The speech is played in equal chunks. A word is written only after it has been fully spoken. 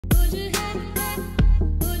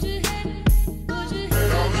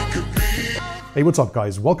Hey, what's up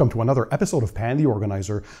guys? Welcome to another episode of Pan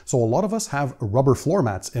TheOrganizer. So a lot of us have rubber floor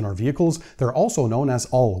mats in our vehicles. They're also known as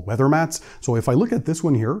all-weather mats. So if I look at this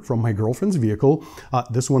one here from my girlfriend's vehicle,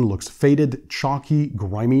 this one looks faded, chalky,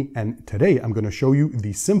 grimy, and today I'm going to show you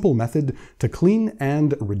the simple method to clean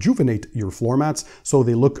and rejuvenate your floor mats so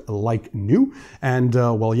they look like new. And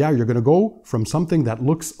well, yeah, you're going to go from something that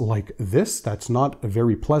looks like this, that's not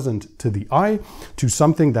very pleasant to the eye, to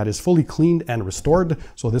something that is fully cleaned and restored.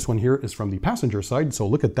 So this one here is from the passenger side. So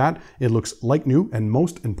look at that. It looks like new, and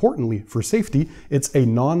most importantly for safety, it's a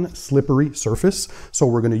non-slippery surface. So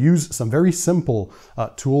we're going to use some very simple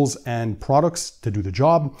tools and products to do the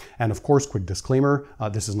job. And of course, quick disclaimer,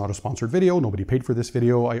 this is not a sponsored video. Nobody paid for this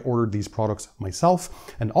video. I ordered these products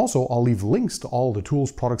myself. And also I'll leave links to all the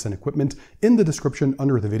tools, products, and equipment in the description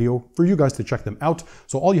under the video for you guys to check them out.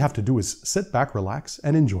 So all you have to do is sit back, relax,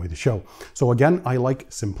 and enjoy the show. So again, I like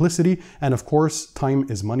simplicity. And of course, time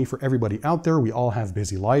is money for everybody out there. We all have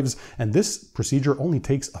busy lives, and this procedure only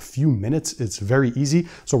takes a few minutes. It's very easy.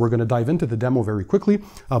 So we're going to dive into the demo very quickly.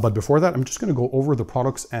 But before that, I'm just going to go over the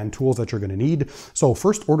products and tools that you're going to need. So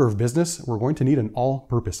first order of business, we're going to need an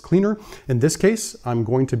all-purpose cleaner. In this case, I'm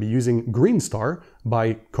going to be using Green Star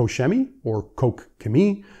by Kochemi or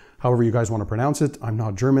Kochemi. However you guys want to pronounce it. I'm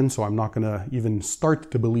not German, so I'm not going to even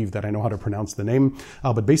start to believe that I know how to pronounce the name.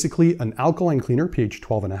 But basically an alkaline cleaner, pH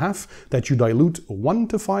 12.5, that you dilute 1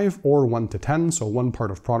 to 5 or 1 to 10. So 1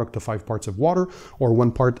 part of product to 5 parts of water, or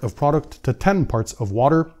 1 part of product to 10 parts of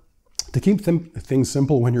water. To keep things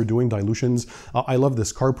simple when you're doing dilutions, I love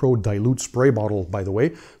this CarPro Dilute Spray bottle, by the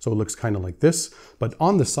way. So it looks kind of like this, but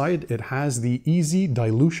on the side, it has the easy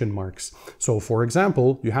dilution marks. So for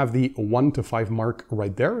example, you have the 1 to 5 mark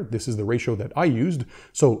right there. This is the ratio that I used.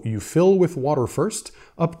 So you fill with water first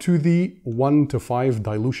up to the 1 to 5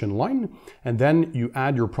 dilution line, and then you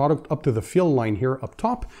add your product up to the fill line here up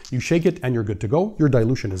top. You shake it and you're good to go. Your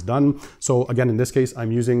dilution is done. So again, in this case,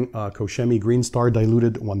 I'm using Kochemi Green Star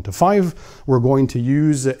diluted 1 to 5. We're going to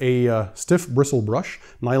use a stiff bristle brush,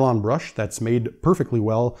 nylon brush that's made perfectly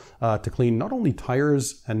well to clean not only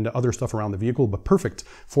tires and other stuff around the vehicle, but perfect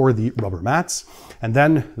for the rubber mats. And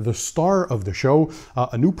then the star of the show,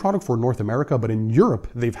 a new product for North America, but in Europe,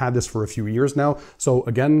 they've had this for a few years now. So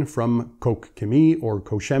again, from Kochemi or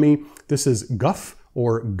Kochemi, this is Guff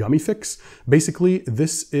or Gummy Fix. Basically,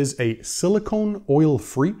 this is a silicone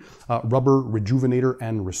oil-free rubber rejuvenator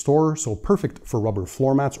and restorer. So perfect for rubber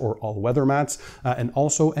floor mats or all-weather mats, and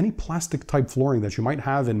also any plastic type flooring that you might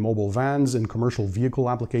have in mobile vans, in commercial vehicle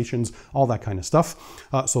applications, all that kind of stuff.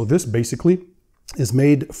 So this basically is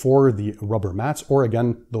made for the rubber mats, or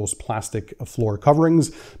again, those plastic floor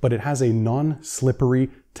coverings, but it has a non-slippery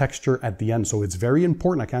texture at the end. So it's very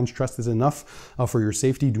important. I can't stress this enough for your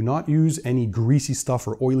safety. Do not use any greasy stuff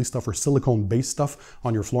or oily stuff or silicone based stuff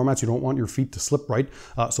on your floor mats. You don't want your feet to slip, right?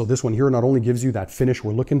 So this one here not only gives you that finish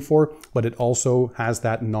we're looking for, but it also has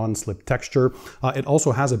that non-slip texture. It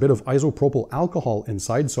also has a bit of isopropyl alcohol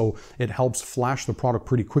inside, so it helps flash the product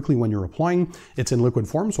pretty quickly when you're applying. It's in liquid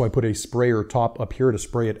form, so I put a sprayer top up here to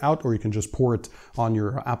spray it out, or you can just pour it on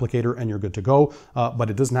your applicator and you're good to go. But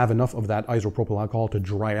it doesn't have enough of that isopropyl alcohol to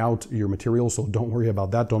dry out your material, so don't worry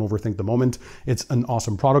about that. Don't overthink the moment. It's an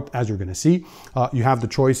awesome product, as you're going to see. You have the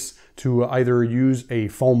choice to either use a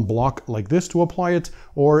foam block like this to apply it,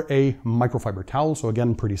 or a microfiber towel. So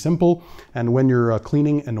again, pretty simple. And when you're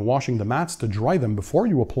cleaning and washing the mats, to dry them before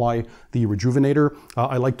you apply the rejuvenator,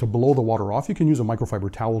 I like to blow the water off. You can use a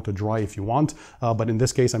microfiber towel to dry if you want, but in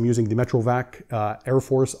this case, I'm using the Metrovac Air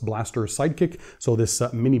Force Blaster Sidekick. So this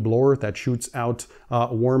mini blower that shoots out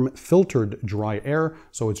warm filtered dry air.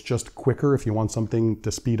 So it's just quicker if you want something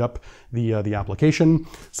to speed up the application.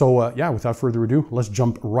 So yeah, without further ado, let's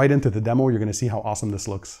jump right into the demo. You're going to see how awesome this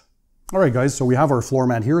looks. All right, guys, so we have our floor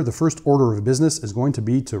mat here. The first order of business is going to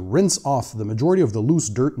be to rinse off the majority of the loose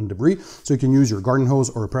dirt and debris. So you can use your garden hose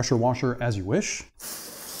or a pressure washer as you wish.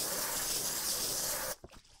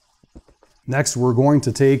 Next, we're going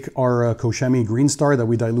to take our Kochemi Green Star that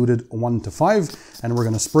we diluted 1 to 5, and we're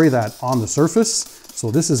going to spray that on the surface.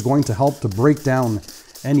 So this is going to help to break down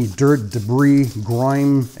any dirt, debris,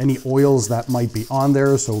 grime, any oils that might be on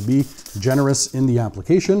there. So be generous in the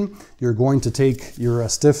application. You're going to take your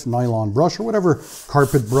stiff nylon brush or whatever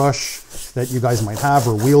carpet brush that you guys might have,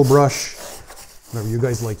 or wheel brush, whatever you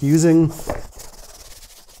guys like using.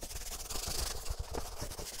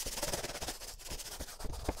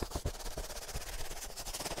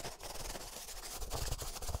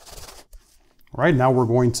 All right, now we're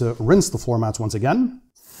going to rinse the floor mats once again.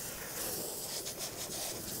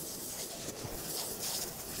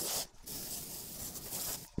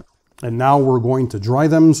 And now we're going to dry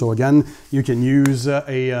them. So again, you can use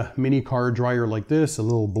a mini car dryer like this, a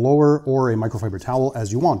little blower, or a microfiber towel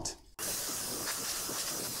as you want.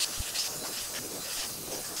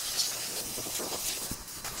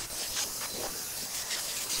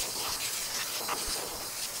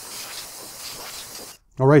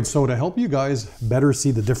 All right, so to help you guys better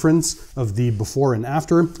see the difference of the before and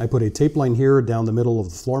after, I put a tape line here down the middle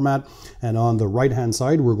of the floor mat, and on the right-hand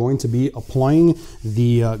side, we're going to be applying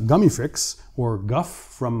the Gummy Fix, or Guff,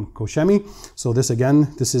 from Koshemi. So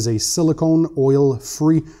this is a silicone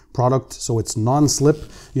oil-free product, so it's non-slip.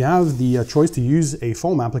 You have the choice to use a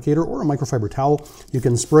foam applicator or a microfiber towel. You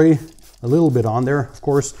can spray a little bit on there. Of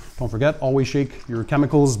course, don't forget, always shake your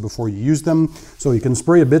chemicals before you use them. So you can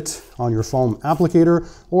spray a bit on your foam applicator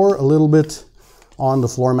or a little bit on the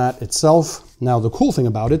floor mat itself. Now, the cool thing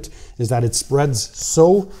about it is that it spreads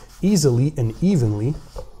so easily and evenly.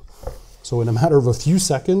 So in a matter of a few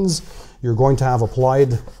seconds, you're going to have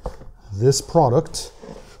applied this product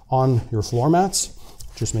on your floor mats.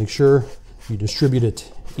 Just make sure you distribute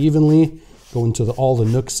it evenly, go into all the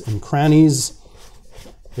nooks and crannies.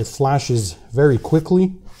 It flashes very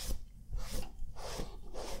quickly.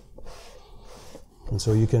 And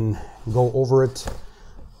so you can go over it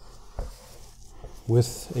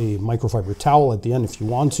with a microfiber towel at the end if you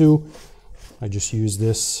want to. I just use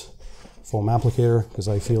this foam applicator because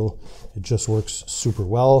I feel it just works super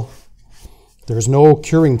well. There's no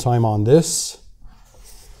curing time on this.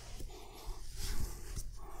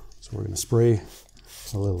 So we're going to spray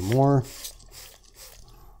a little more.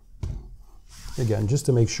 Again, just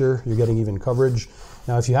to make sure you're getting even coverage.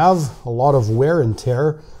 Now, if you have a lot of wear and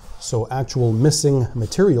tear, so actual missing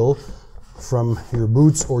material from your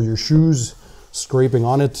boots or your shoes scraping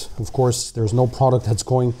on it, of course, there's no product that's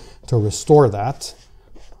going to restore that.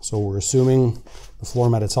 So we're assuming the floor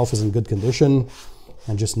mat itself is in good condition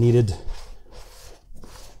and just needed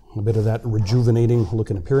a bit of that rejuvenating look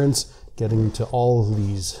and appearance, getting to all of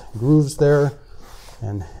these grooves there.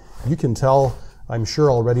 And you can tell, I'm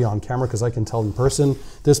sure already on camera, because I can tell in person.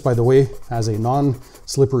 This, by the way, has a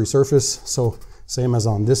non-slippery surface, so same as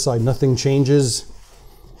on this side, nothing changes.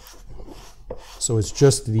 So it's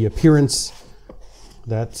just the appearance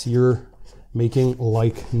that you're making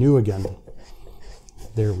like new again.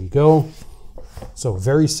 There we go. So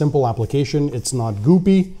very simple application. It's not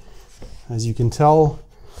goopy. As you can tell,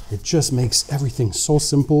 it just makes everything so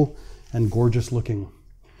simple and gorgeous looking.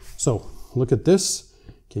 So look at this.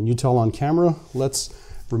 Can you tell on camera? Let's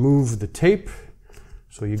remove the tape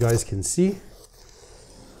so you guys can see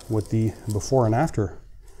what the before and after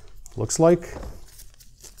looks like.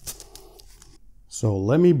 So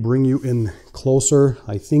let me bring you in closer.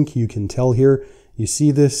 I think you can tell here. You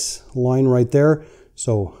see this line right there?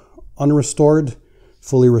 So unrestored,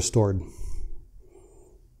 fully restored.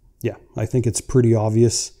 Yeah, I think it's pretty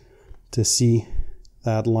obvious to see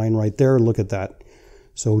that line right there. Look at that.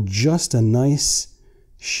 So just a nice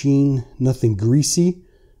sheen, nothing greasy,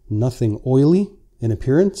 nothing oily in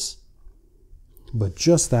appearance, but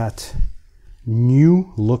just that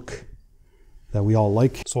new look that we all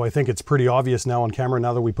like. So I think it's pretty obvious now on camera,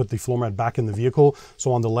 now that we put the floor mat back in the vehicle.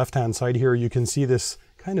 So on the left-hand side here, you can see this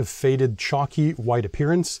kind of faded, chalky white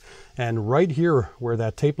appearance. And right here where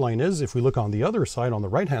that tape line is, if we look on the other side, on the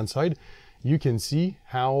right-hand side, you can see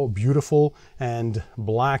how beautiful and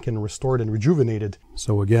black and restored and rejuvenated.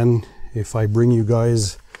 So again, if I bring you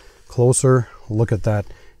guys closer, look at that.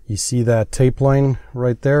 You see that tape line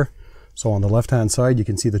right there? So on the left-hand side, you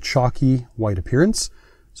can see the chalky white appearance.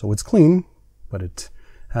 So it's clean, but it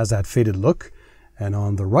has that faded look. And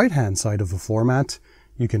on the right-hand side of the floor mat,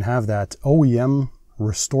 you can have that OEM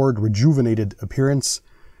restored, rejuvenated appearance.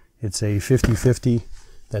 It's a 50-50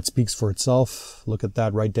 that speaks for itself. Look at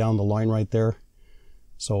that right down the line right there.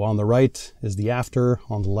 So on the right is the after,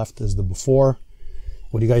 on the left is the before.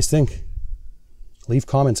 What do you guys think? Leave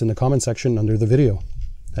comments in the comment section under the video.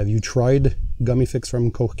 Have you tried Gummy Fix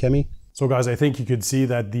from Koshemi? So guys, I think you could see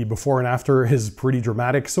that the before and after is pretty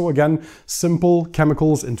dramatic. So again, simple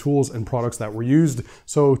chemicals and tools and products that were used.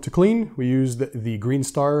 So to clean, we used the Green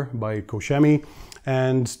Star by Koshemi.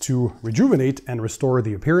 And to rejuvenate and restore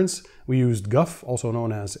the appearance, we used Guff, also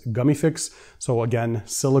known as Gummy Fix. So again,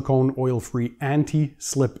 silicone oil-free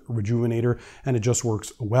anti-slip rejuvenator, and it just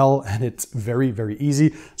works well, and it's very, very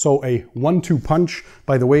easy. So a 1-2 punch.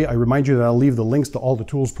 By the way, I remind you that I'll leave the links to all the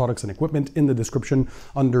tools, products, and equipment in the description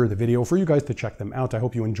under the video for you guys to check them out. I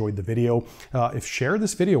hope you enjoyed the video. Share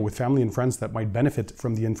this video with family and friends that might benefit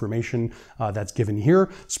from the information that's given here.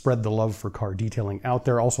 Spread the love for car detailing out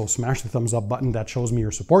there. Also, smash the thumbs up button. That shows me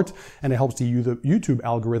your support, and it helps the YouTube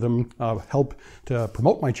algorithm help to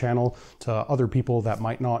promote my channel to other people that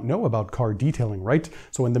might not know about car detailing, right?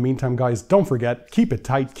 So in the meantime, guys, don't forget, keep it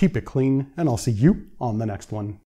tight, keep it clean, and I'll see you on the next one.